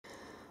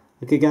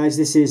Okay guys,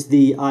 this is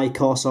the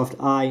iCarsoft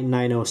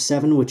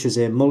i907, which is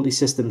a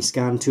multi-system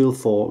scan tool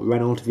for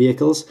Renault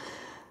vehicles.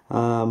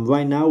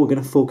 Right now we're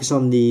going to focus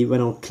on the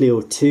Renault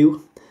Clio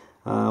 2.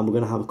 We're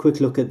going to have a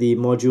quick look at the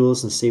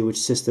modules and see which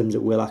systems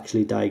it will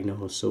actually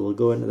diagnose. So we'll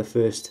go into the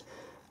first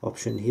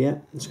option here.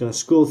 I'm just going to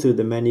scroll through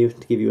the menu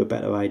to give you a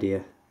better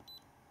idea.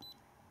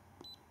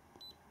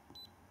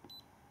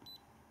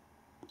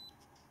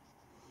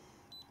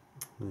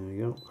 There we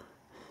go.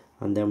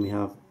 And then we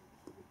have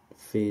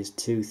phase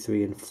 2,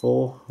 3 and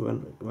 4,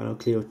 Renault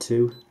Clio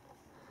 2.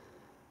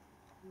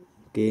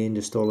 Again,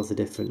 just all of the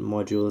different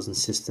modules and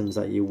systems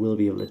that you will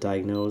be able to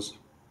diagnose.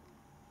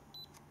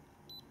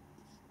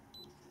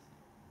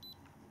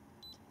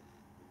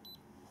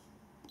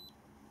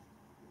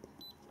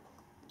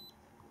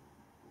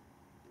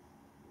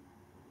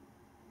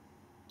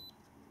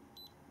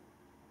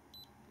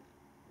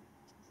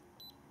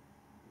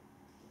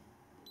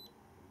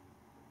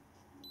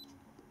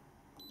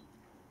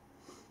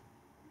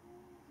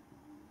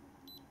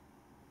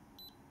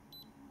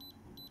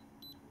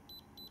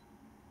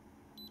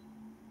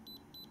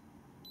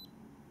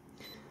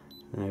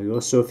 There we go.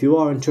 So if you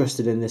are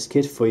interested in this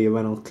kit for your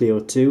Renault Clio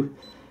 2,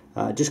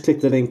 just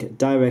click the link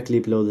directly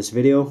below this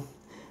video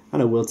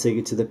and it will take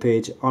you to the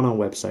page on our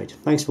website.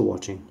 Thanks for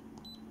watching.